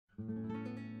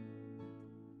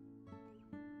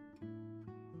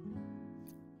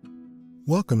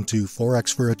Welcome to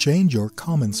Forex for a Change, your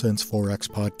common sense Forex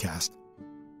podcast.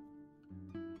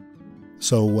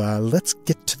 So let's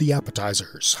get to the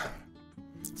appetizers.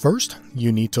 First,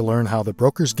 you need to learn how the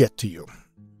brokers get to you.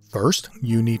 First,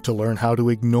 you need to learn how to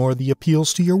ignore the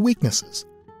appeals to your weaknesses.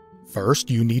 First,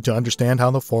 you need to understand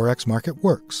how the Forex market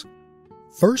works.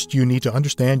 First, you need to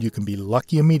understand you can be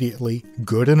lucky immediately,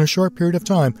 good in a short period of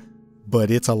time, but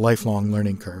it's a lifelong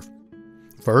learning curve.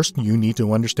 First, you need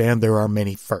to understand there are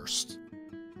many firsts.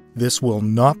 This will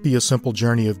not be a simple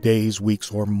journey of days, weeks,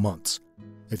 or months.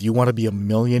 If you want to be a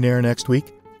millionaire next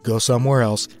week, go somewhere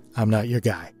else. I'm not your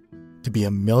guy. To be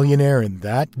a millionaire in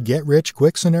that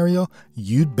get-rich-quick scenario,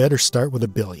 you'd better start with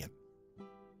 $1 billion.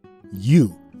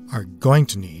 You are going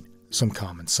to need some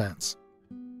common sense.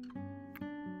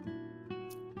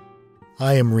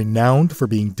 I am renowned for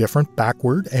being different,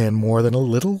 backward, and more than a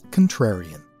little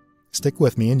contrarian. Stick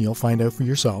with me and you'll find out for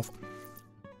yourself.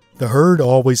 The herd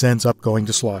always ends up going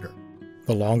to slaughter.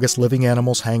 The longest living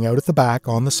animals hang out at the back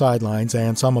on the sidelines,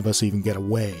 and some of us even get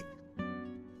away.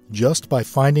 Just by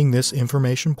finding this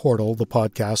information portal, the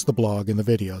podcast, the blog, and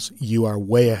the videos, you are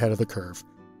way ahead of the curve.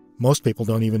 Most people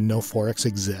don't even know Forex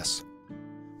exists.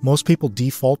 Most people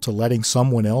default to letting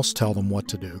someone else tell them what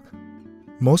to do.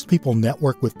 Most people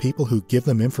network with people who give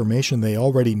them information they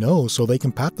already know so they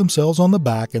can pat themselves on the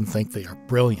back and think they are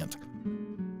brilliant.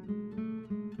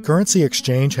 Currency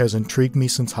exchange has intrigued me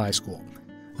since high school.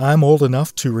 I'm old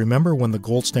enough to remember when the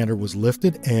gold standard was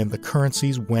lifted and the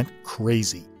currencies went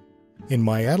crazy. In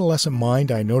my adolescent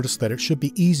mind, I noticed that it should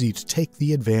be easy to take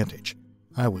the advantage.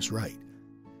 I was right.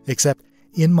 Except,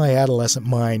 in my adolescent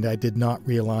mind, I did not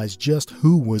realize just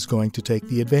who was going to take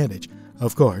the advantage.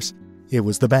 Of course, it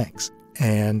was the banks,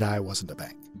 and I wasn't a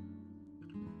bank.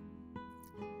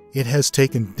 It has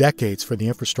taken decades for the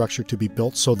infrastructure to be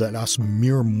built so that us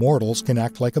mere mortals can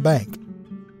act like a bank.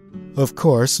 Of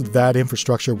course, that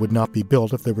infrastructure would not be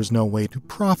built if there was no way to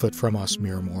profit from us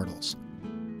mere mortals.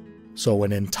 So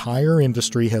an entire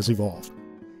industry has evolved.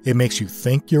 It makes you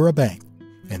think you're a bank,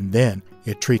 and then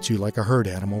it treats you like a herd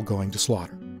animal going to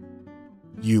slaughter.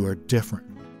 You are different.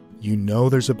 You know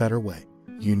there's a better way.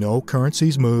 You know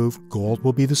currencies move, gold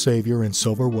will be the savior, and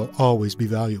silver will always be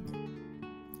valuable.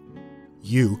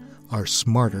 You are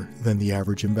smarter than the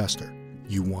average investor.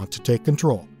 You want to take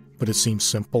control, but it seems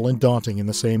simple and daunting in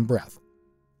the same breath.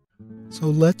 So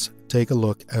let's take a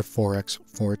look at Forex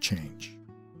for a Change.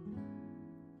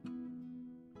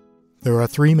 There are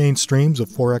 3 main streams of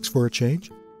Forex for a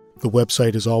Change. The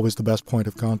website is always the best point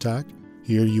of contact.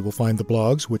 Here you will find the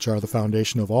blogs, which are the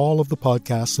foundation of all of the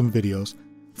podcasts and videos.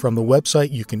 From the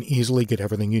website, you can easily get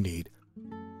everything you need.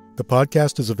 The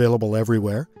podcast is available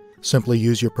everywhere. Simply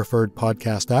use your preferred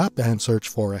podcast app and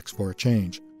search Forex for a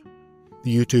Change.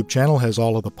 The YouTube channel has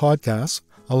all of the podcasts,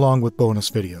 along with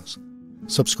bonus videos.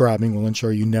 Subscribing will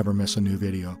ensure you never miss a new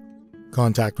video.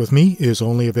 Contact with me is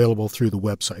only available through the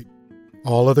website.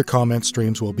 All other comment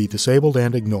streams will be disabled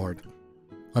and ignored.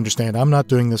 Understand, I'm not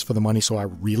doing this for the money, so I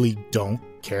really don't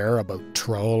care about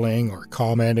trolling or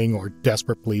commenting or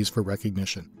desperate pleas for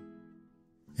recognition.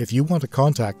 If you want to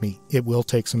contact me, it will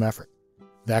take some effort.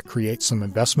 That creates some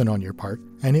investment on your part,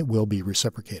 and it will be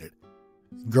reciprocated.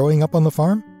 Growing up on the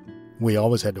farm, we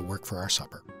always had to work for our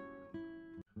supper.